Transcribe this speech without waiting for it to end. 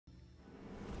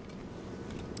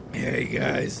Hey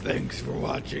guys, thanks for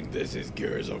watching. This is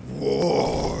Gears of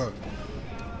War.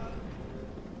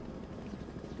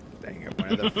 Dang it,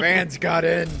 one of the fans got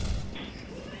in.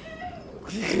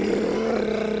 Did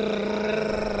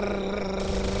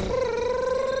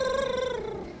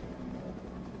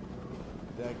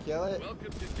I kill it?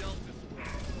 Welcome to Delta.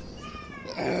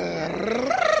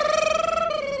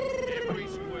 Every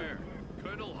square.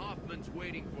 Colonel Hoffman's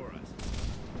waiting for us.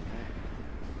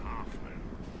 Hoffman.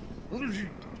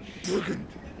 Friggin'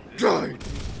 died,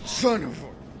 son of a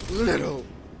little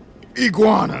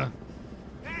iguana.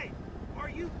 Hey, are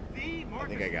you the Marcus I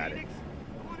think I got Phoenix?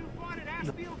 The one who fought at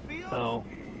Ashfield Field? No.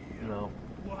 No.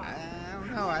 I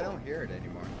don't know, I don't hear it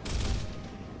anymore.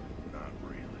 Not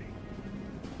really.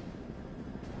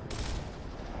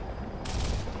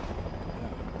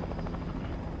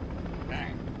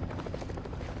 Dang.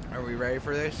 Are we ready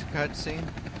for this cutscene?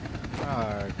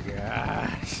 Oh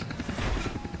gosh.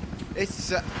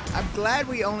 It's I'm glad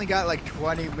we only got like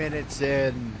 20 minutes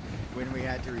in when we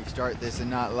had to restart this and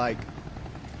not like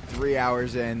 3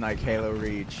 hours in like Halo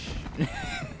Reach.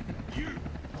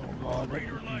 Oh, that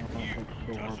just makes it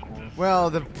so hardcore.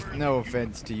 Well, no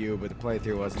offense to you, but the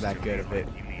playthrough wasn't that good of it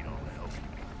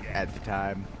at the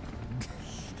time.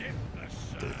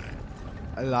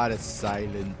 A lot of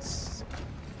silence.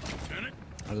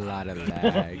 A lot of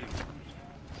lag.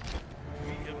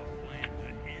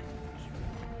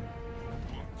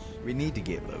 We need to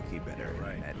get Loki better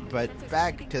at that. But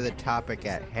back to the topic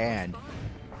at hand.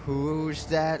 Who's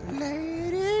that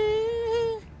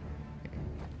lady?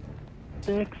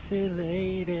 Sexy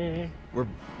lady. We're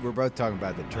both talking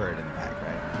about the turret in the back,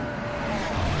 right?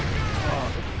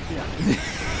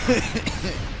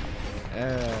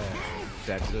 Yeah.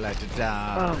 That's like the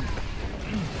down.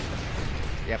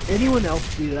 Yep. Anyone else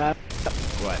see that?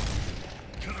 What?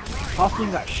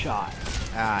 Hoffman got shot.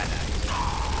 Ah, nice.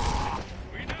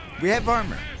 We have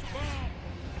armor.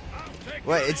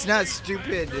 Well, it's not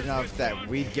stupid enough that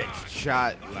we get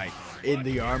shot like in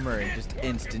the armor and just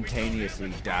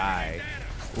instantaneously die.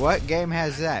 What game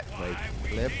has that? Play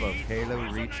clip of Halo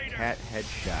Reach cat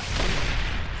headshot.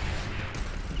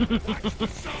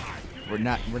 we're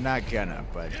not gonna,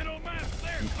 but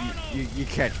you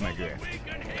catch my drift.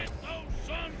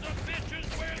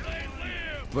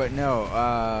 But no,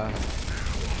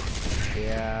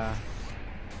 yeah.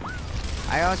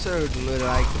 I also would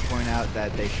like to point out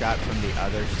that they shot from the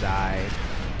other side,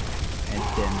 and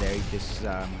then they just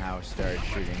somehow started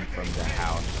shooting from the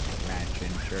house, mansion,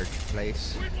 church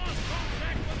place.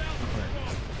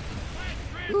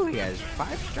 Ooh, he has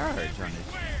 5 stars on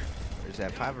his. Or is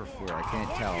that 5 or 4? I can't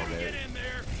tell. The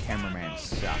cameraman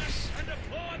sucks.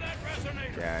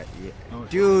 Yeah,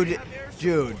 Dude,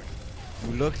 you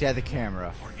looked at the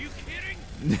camera. Are you kidding?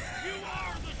 You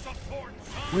are the support,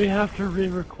 son. We have to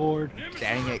re-record.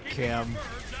 Dang it, Kim.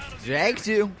 Thank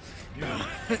you.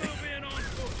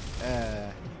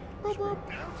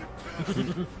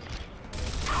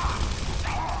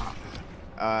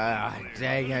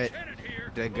 Dang it.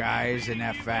 The guys in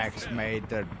FX made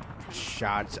the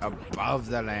shots above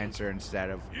the Lancer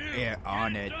instead of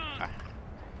on it.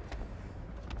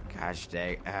 Gosh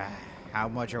dang. How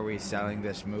much are we selling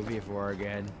this movie for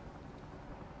again?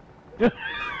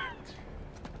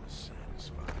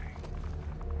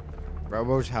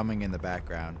 Robo's humming in the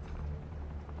background.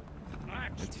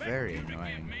 It's very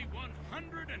annoying.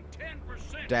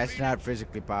 That's not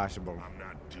physically possible. I'm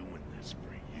not doing this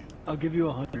for you. I'll give you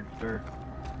 100, sir.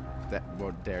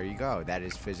 Well, there you go. That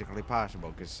is physically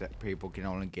possible because people can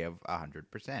only give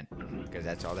 100% because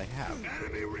that's all they have.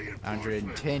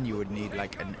 110, you would need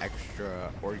like an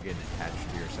extra organ attached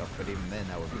to yourself, but even then,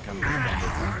 that would become a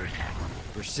standard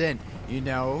 100%. You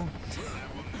know.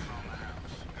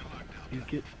 You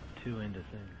get too into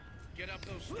things. Get up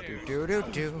those stairs. Do do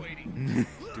do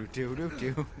do do do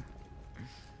do.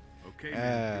 Okay,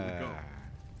 man, here we go.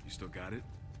 You still got it?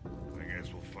 I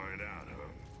guess we'll find out, huh?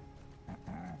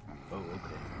 Oh,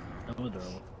 okay. I went the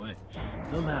wrong way.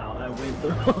 Somehow I went the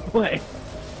wrong way.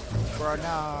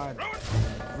 Bernard,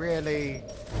 really?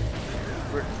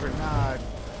 Bernard.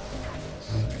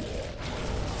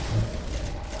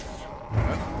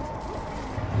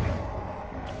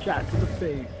 Shot to the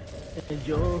face, and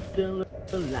you're still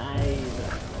alive.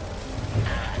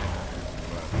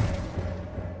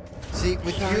 See,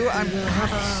 with you,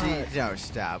 See, no,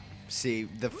 stop. See,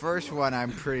 the first one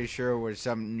I'm pretty sure was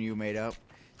something you made up.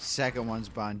 Second one's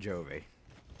Bon Jovi.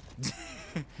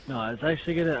 No, I was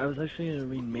actually gonna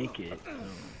remake it. So.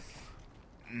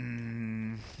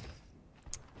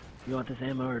 You want this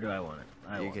ammo or do I want it?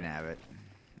 You can have it.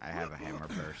 I have a hammer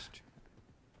burst.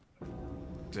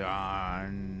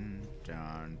 Dun,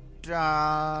 dun,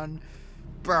 dun.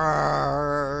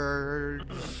 birds.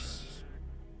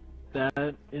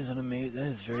 That is an amazing. That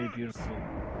is very beautiful.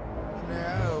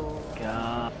 No.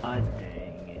 God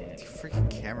dang it. Freaking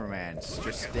cameraman,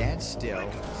 just stand still,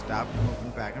 stop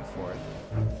moving back and forth,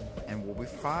 and we'll be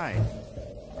fine.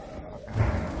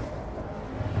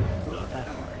 Not that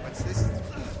hard. What's this?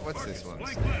 What's this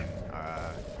one's name?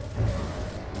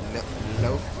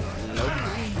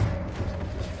 Loki?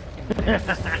 And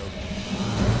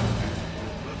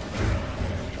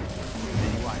then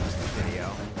he watches the video.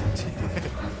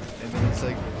 And then it's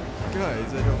like, guys,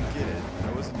 I don't get it.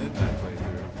 I wasn't in that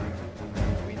playthrough.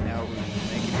 We know who's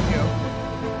making a joke.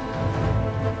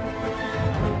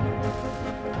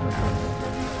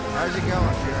 How's it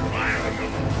going, Jeremy?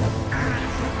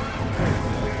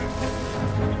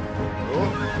 Oh,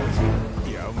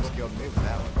 you almost killed me with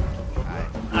that one.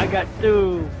 I got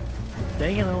 2.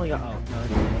 Dang it, I only got. Oh, no.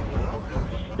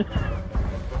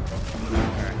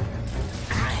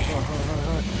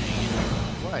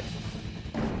 What?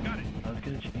 I was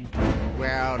gonna change.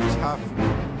 Well, tough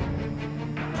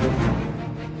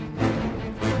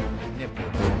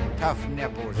nipples. Tough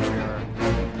nipples, sure.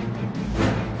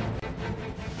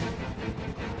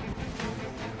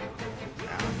 I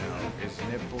don't know. Is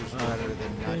nipples better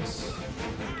than nuts?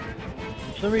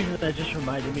 For some reason, that just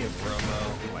reminded me of Romo.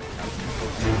 What, tough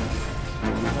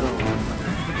No.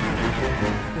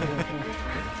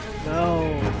 No.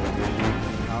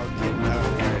 Okay, no.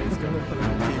 It's going to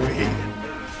TV.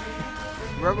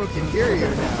 Robo can hear you now,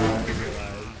 I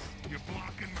realize. You're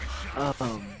blocking my shot.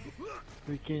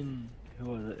 Freaking, who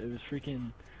was it? It was freaking,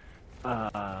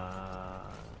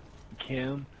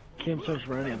 Kim. Kim starts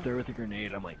running up there with a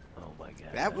grenade. I'm like, oh my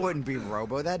god. That wouldn't be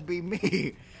Robo, that'd be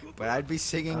me. But I'd be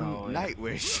singing Oh, yeah.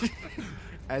 Nightwish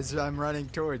as I'm running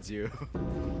towards you.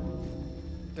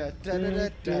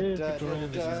 Visuals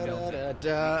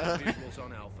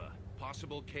on Alpha.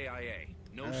 Possible KIA.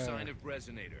 No sign of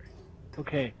resonator.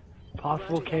 Okay,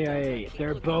 possible KIA.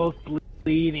 They're both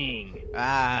bleeding.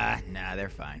 Ah, nah, they're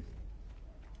fine.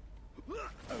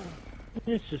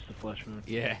 It's just a flesh wound.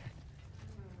 Yeah.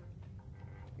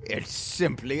 It's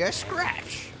simply a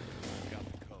scratch. Got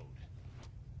the code.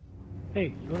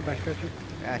 Hey, you want a back scratcher?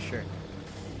 Yeah, sure.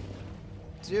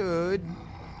 Dude.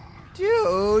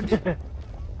 Dude.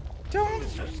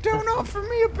 Don't offer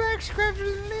me a back scratcher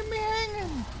and leave me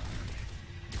hanging.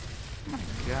 Oh my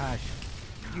gosh.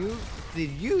 The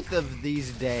youth of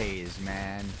these days,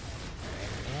 man.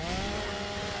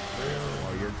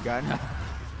 Oh, you're gonna.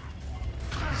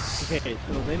 Okay,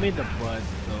 so they made the blood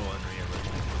so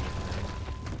unrealistic.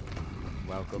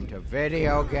 Welcome to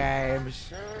video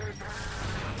games.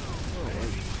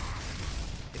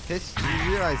 If this,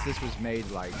 you realize this was made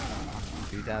like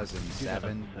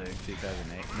 2007,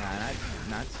 2008? Nah,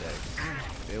 not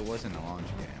 6. It wasn't a launch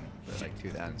game, but like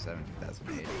 2007,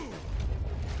 2008.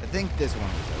 I think this one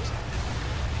was 07.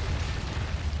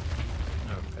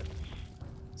 Okay.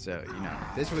 So, you know,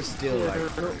 this was still like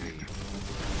early.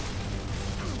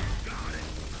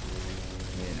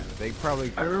 You know, they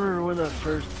probably. I remember when the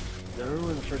first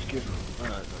Gears.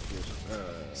 Not Gears.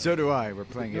 So do I. We're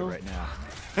playing it right now.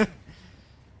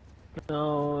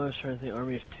 No, I was trying to think.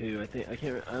 Army of Two. I don't think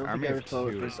I ever saw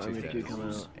the first was Army of Two come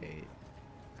out. 2008.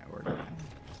 I worked on it.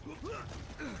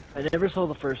 I never saw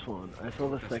the first one. I saw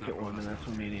the second one, and that's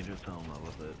when me and Andrew fell in love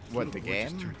with it. What, the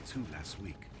game? Turned 2 last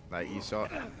week. Like you saw.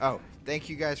 Oh, thank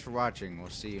you guys for watching. We'll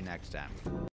see you next time.